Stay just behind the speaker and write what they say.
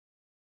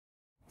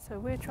So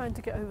we're trying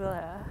to get over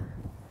there.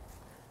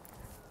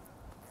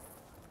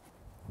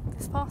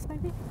 This fast,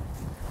 maybe?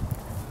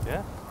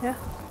 Yeah. Yeah.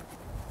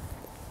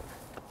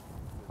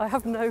 I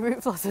have no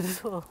route plotted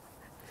at all.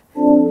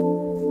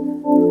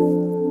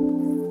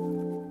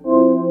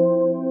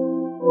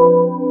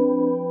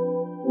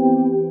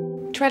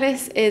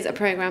 Trellis is a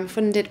programme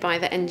funded by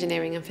the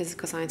Engineering and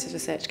Physical Sciences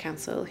Research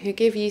Council, who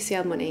give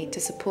UCL money to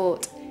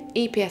support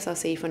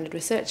EPSRC funded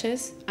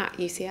researchers at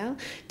UCL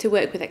to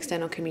work with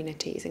external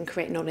communities and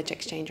create knowledge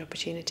exchange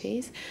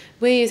opportunities.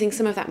 We're using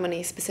some of that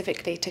money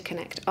specifically to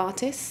connect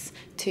artists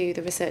to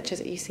the researchers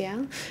at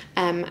UCL,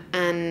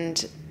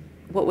 and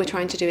what we're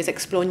trying to do is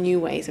explore new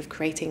ways of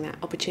creating that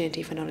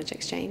opportunity for knowledge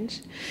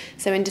exchange.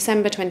 So in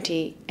December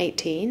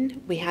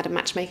 2018, we had a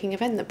matchmaking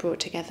event that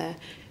brought together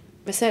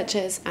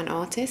researchers and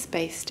artists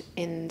based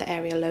in the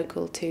area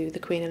local to the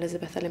Queen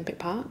Elizabeth Olympic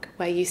Park,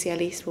 where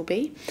UCL East will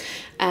be.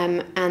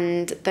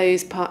 And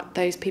those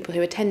people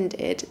who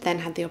attended then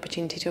had the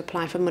opportunity to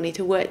apply for money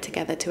to work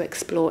together to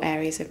explore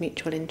areas of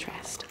mutual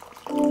interest.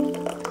 Thank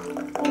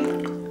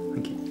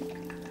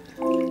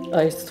you.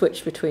 I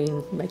switch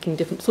between making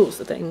different sorts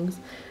of things,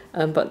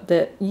 but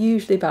they're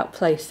usually about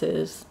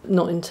places,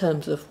 not in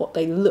terms of what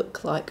they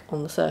look like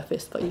on the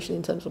surface, but usually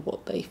in terms of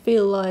what they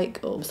feel like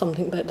or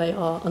something that they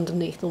are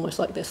underneath, almost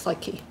like their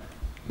psyche.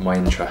 My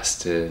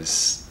interest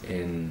is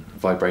in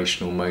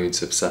vibrational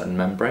modes of certain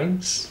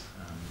membranes,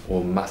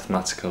 or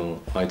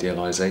mathematical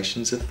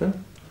idealizations of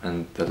them,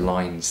 and the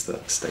lines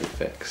that stay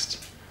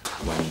fixed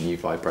when you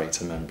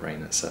vibrate a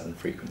membrane at certain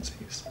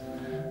frequencies.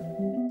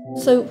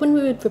 So when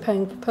we were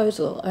preparing a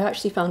proposal, I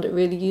actually found it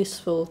really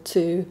useful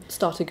to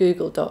start a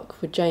Google Doc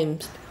with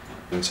James.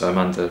 And so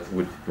Amanda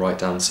would write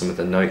down some of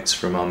the notes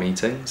from our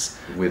meetings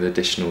with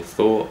additional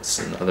thoughts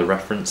and other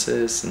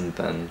references, and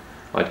then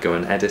I'd go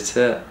and edit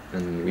it,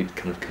 and we'd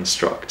kind of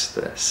construct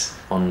this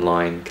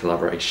online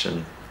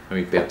collaboration, and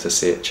we'd be able to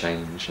see it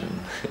change. And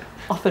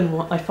Often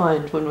what I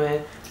find when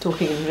we're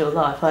talking in real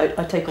life, I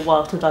take a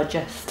while to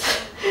digest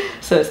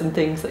certain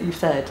things that you've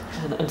said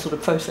and sort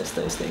of process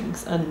those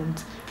things.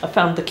 And I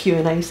found the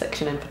Q&A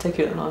section in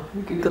particular in our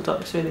Google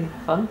Docs really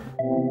fun.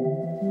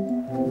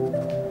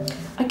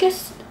 I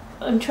guess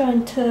I'm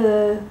trying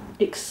to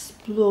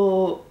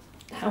explore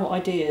how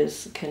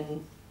ideas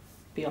can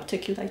be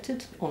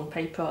articulated on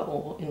paper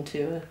or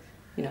into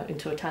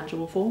a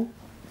tangible form.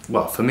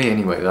 well, for me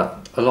anyway,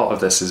 that a lot of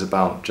this is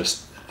about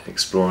just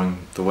exploring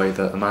the way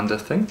that Amanda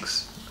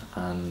thinks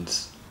and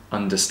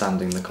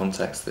understanding the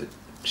context that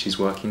she's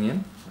working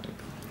in.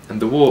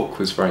 And the walk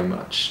was very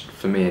much,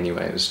 for me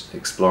anyway, it was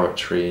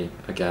exploratory,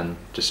 again,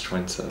 just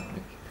trying to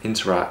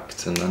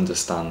interact and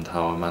understand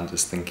how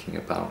Amanda's thinking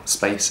about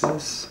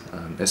spaces,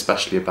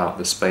 especially about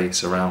the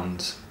space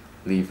around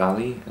Lee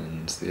Valley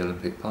and the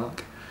Olympic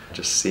Park.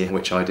 Just see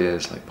which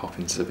ideas pop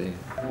into being.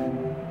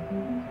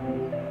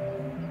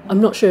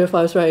 I'm not sure if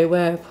I was very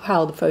aware of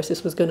how the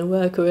process was going to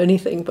work or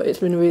anything, but it's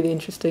been a really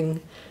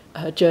interesting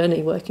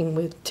journey working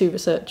with two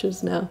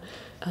researchers now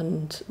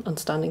and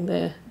understanding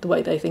the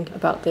way they think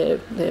about their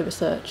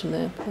research and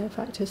their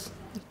practice.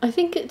 I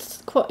think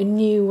it's quite a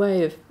new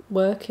way of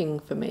working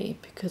for me,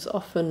 because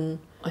often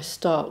I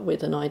start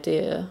with an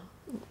idea,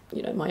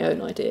 my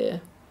own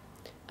idea,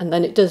 and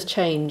then it does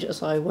change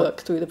as I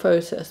work through the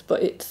process,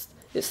 but it's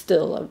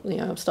still,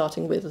 I'm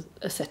starting with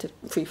a set of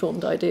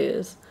preformed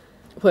ideas.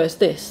 Whereas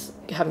this,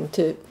 having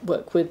to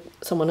work with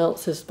someone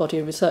else's body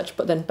of research,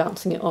 but then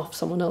bouncing it off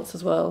someone else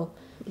as well,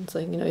 and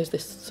saying, is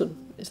this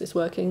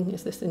working?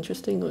 Is this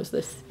interesting? Or is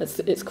this?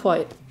 It's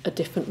quite a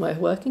different way of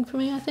working for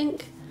me, I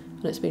think,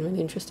 and it's been really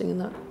interesting in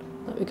that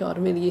regard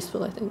and really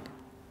useful, I think.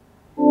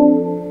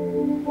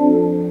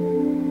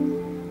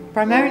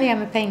 Primarily,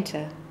 I'm a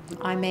painter.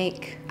 I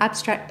make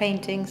abstract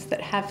paintings that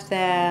have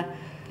their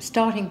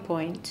starting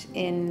point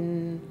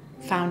in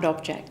found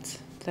objects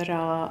that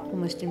are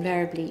almost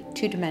invariably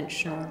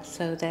two-dimensional,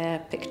 so they're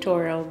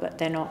pictorial but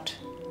they're not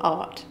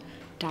art.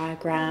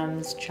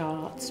 Diagrams,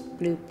 charts,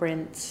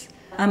 blueprints.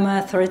 I'm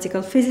a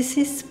theoretical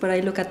physicist, but I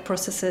look at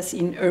processes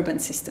in urban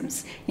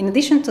systems. In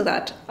addition to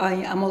that, I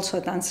am also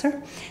a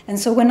dancer. And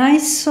so when I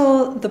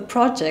saw the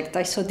project,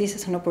 I saw this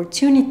as an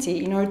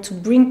opportunity in order to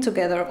bring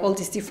together all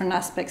these different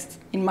aspects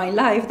in my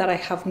life that I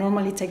have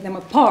normally take them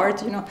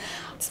apart.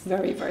 It's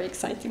very, very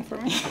exciting for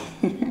me.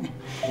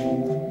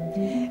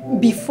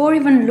 Before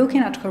even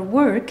looking at her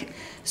work,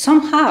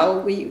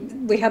 somehow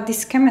we had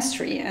this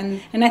chemistry,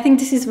 and I think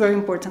this is very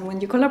important.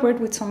 When you collaborate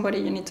with somebody,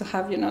 you need to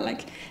have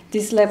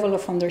this level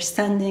of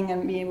understanding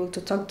and be able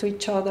to talk to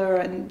each other.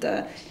 And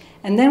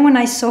then when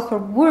I saw her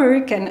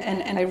work,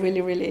 and I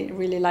really, really,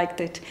 really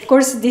liked it. Of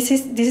course, this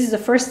is the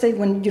first day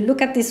when you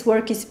look at this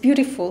work, it's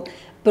beautiful.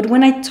 But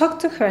when I talk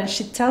to her and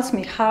she tells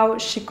me how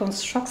she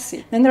constructs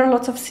it, then there are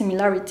lots of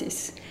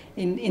similarities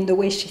in the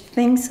way she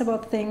thinks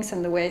about things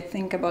and the way I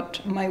think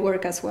about my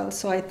work as well.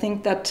 So I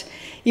think that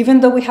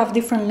even though we have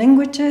different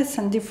languages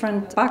and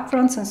different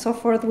backgrounds and so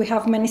forth, we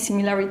have many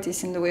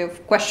similarities in the way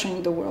of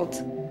questioning the world.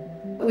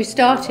 We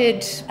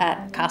started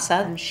at Casa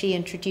and she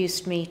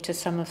introduced me to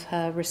some of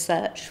her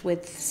research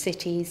with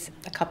cities.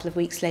 A couple of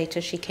weeks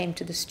later she came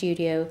to the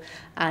studio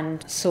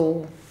and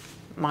saw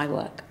my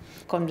work.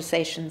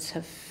 Conversations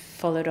have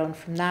followed on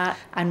from that,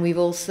 and we've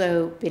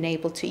also been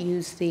able to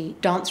use the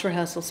dance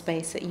rehearsal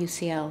space at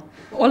UCL.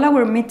 All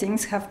our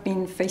meetings have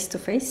been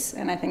face-to-face,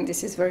 and I think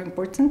this is very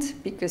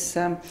important because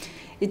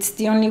it's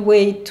the only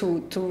way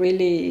to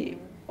really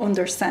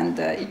understand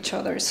each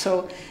other.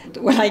 So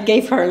when I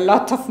gave her a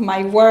lot of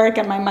my work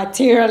and my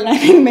material, I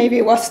think maybe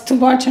it was too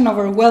much and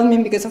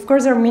overwhelming, because of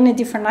course there are many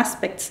different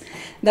aspects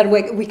that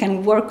we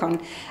can work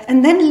on.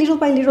 And then little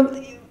by little,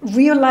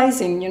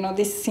 realizing,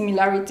 these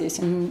similarities.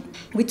 And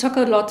we talk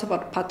a lot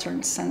about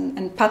patterns,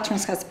 and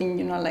patterns has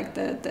been, like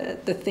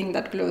the thing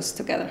that glues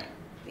together.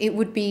 It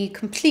would be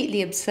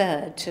completely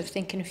absurd to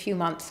think in a few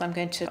months I'm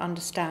going to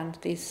understand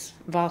these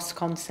vast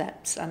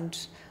concepts, and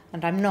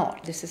I'm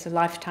not. This is a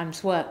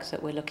lifetime's work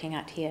that we're looking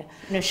at here.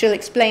 She'll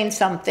explain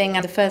something,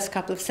 and the first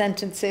couple of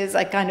sentences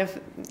I kind of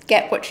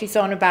get what she's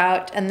on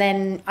about, and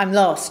then I'm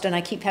lost, and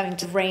I keep having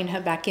to rein her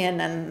back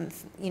in and,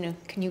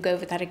 can you go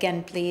over that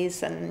again,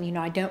 please? And,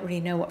 I don't really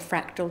know what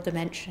fractal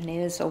dimension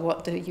is or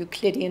what the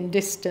Euclidean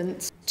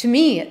distance. To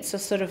me, it's a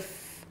sort of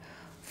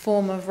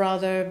form of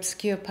rather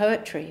obscure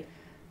poetry.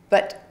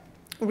 But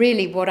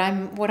really what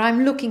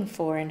I'm looking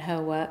for in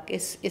her work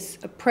is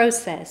a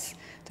process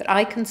that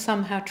I can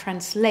somehow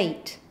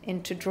translate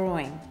into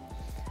drawing.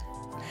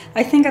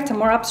 I think at a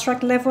more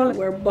abstract level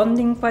we're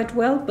bonding quite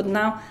well, but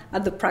now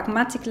at the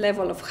pragmatic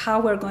level of how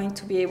we're going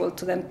to be able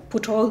to then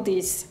put all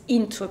this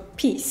into a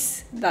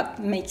piece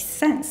that makes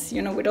sense,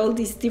 with all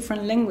these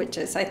different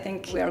languages, I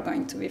think we are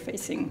going to be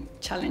facing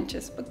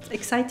challenges, but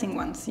exciting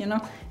ones,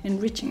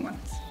 enriching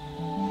ones.